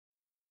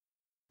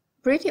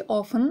Pretty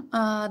often,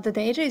 the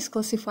data is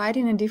classified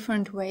in a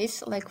different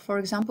ways. Like, for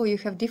example, you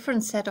have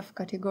different set of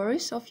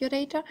categories of your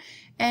data,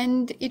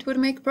 and it would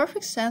make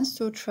perfect sense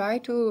to try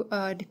to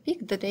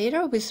depict the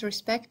data with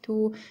respect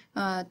to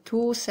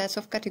two sets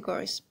of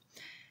categories.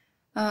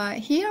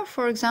 Here,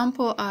 for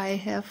example, I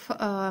have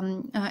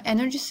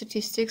energy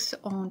statistics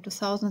on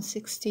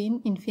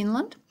 2016 in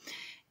Finland,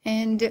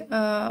 and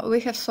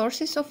we have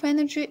sources of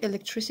energy,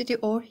 electricity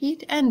or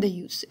heat, and the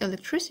use: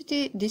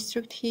 electricity,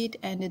 district heat,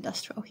 and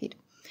industrial heat.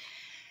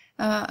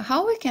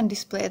 How we can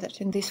display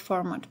that in this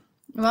format?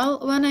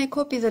 Well, when I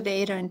copy the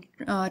data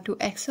to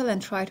Excel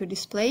and try to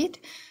display it,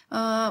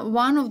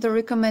 one of the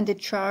recommended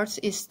charts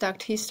is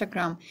stacked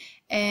histogram,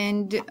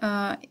 and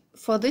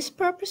for these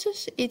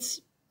purposes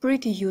it's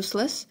pretty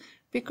useless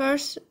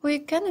because we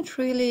cannot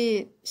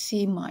really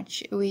see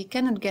much, we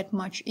cannot get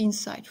much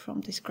insight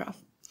from this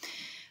graph.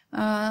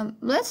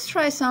 Let's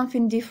try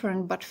something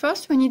different, but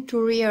first we need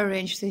to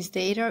rearrange this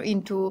data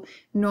into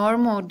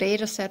normal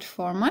dataset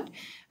format.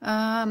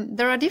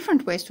 There are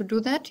different ways to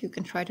do that. You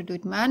can try to do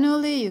it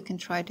manually, you can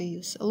try to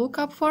use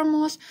lookup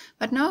formulas,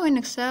 but now in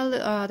Excel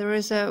there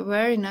is a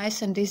very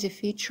nice and easy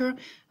feature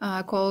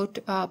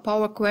called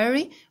Power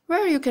Query,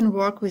 where you can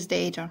work with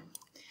data.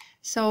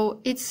 So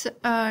it's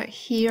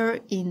here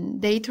in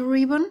Data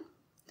ribbon.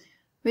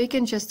 We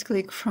can just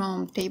click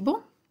from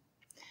Table.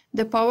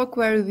 The Power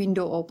Query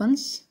window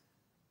opens.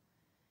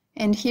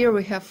 And here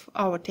we have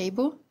our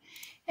table,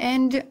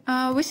 and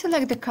we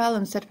select the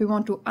columns that we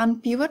want to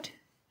unpivot,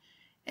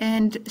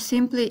 and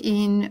simply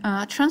in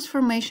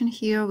transformation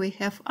here we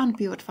have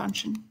unpivot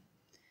function.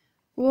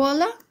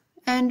 Voila!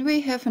 And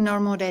we have a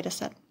normal data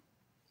set.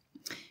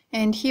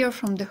 And here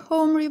from the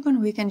Home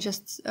ribbon we can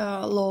just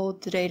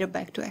load the data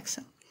back to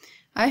Excel.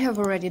 I have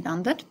already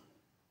done that.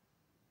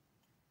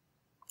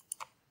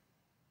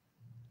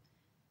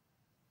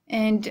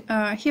 And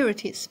here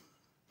it is.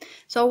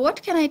 So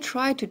what can I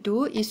try to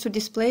do is to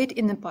display it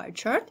in a pie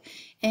chart,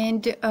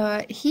 and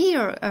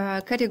here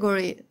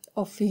category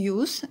of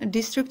use,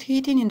 district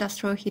heating,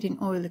 industrial heating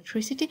or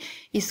electricity,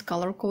 is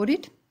color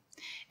coded,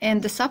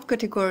 and the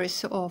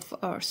subcategories of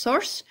our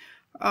source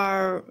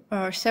are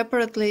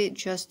separately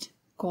just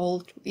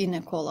called in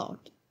a callout.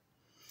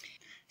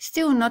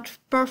 Still not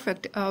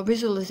perfect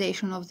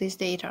visualization of this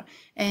data,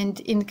 and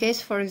in case,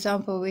 for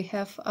example, we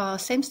have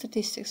same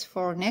statistics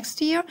for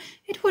next year,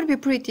 it would be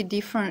pretty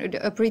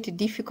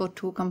difficult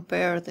to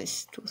compare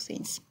these two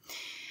things.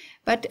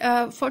 But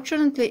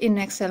fortunately in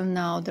Excel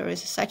now there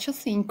is such a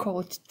thing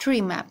called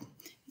Treemap.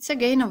 It's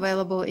again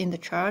available in the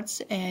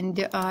charts, and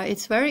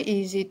it's very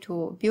easy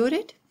to build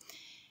it,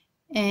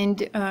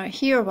 and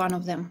here one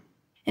of them.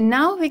 And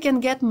now we can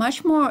get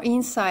much more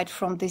insight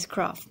from this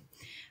graph.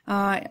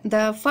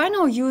 The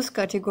final use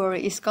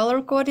category is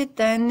color-coded,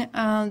 then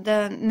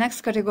the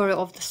next category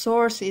of the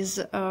source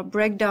is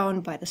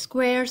breakdown by the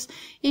squares.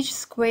 Each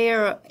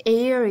square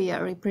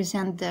area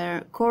represents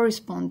the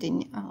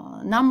corresponding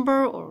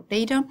number or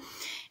data.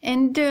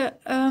 And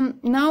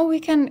now we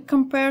can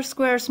compare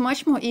squares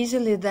much more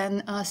easily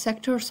than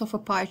sectors of a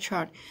pie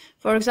chart.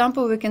 For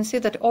example, we can see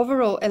that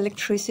overall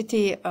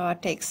electricity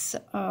takes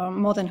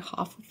more than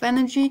half of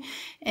energy,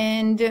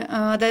 and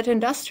that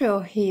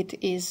industrial heat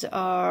is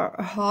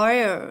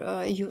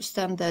higher use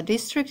than the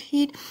district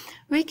heat.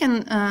 We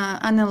can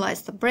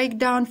analyze the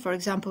breakdown. For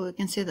example, we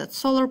can see that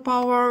solar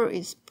power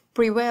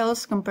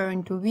prevails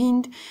comparing to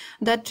wind,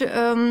 that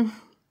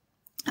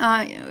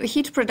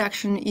heat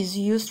production is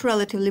used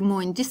relatively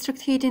more in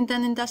district heating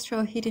than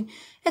industrial heating,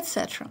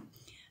 etc.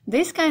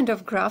 This kind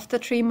of graph, the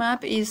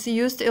Treemap, is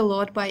used a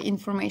lot by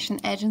information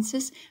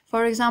agencies.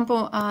 For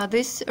example,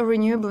 this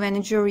renewable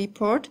energy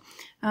report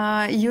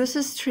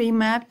uses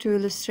Treemap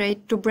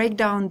to break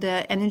down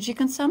the energy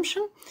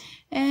consumption,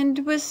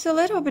 and with a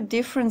little bit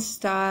different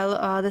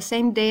style, the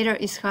same data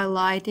is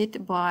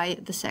highlighted by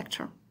the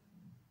sector.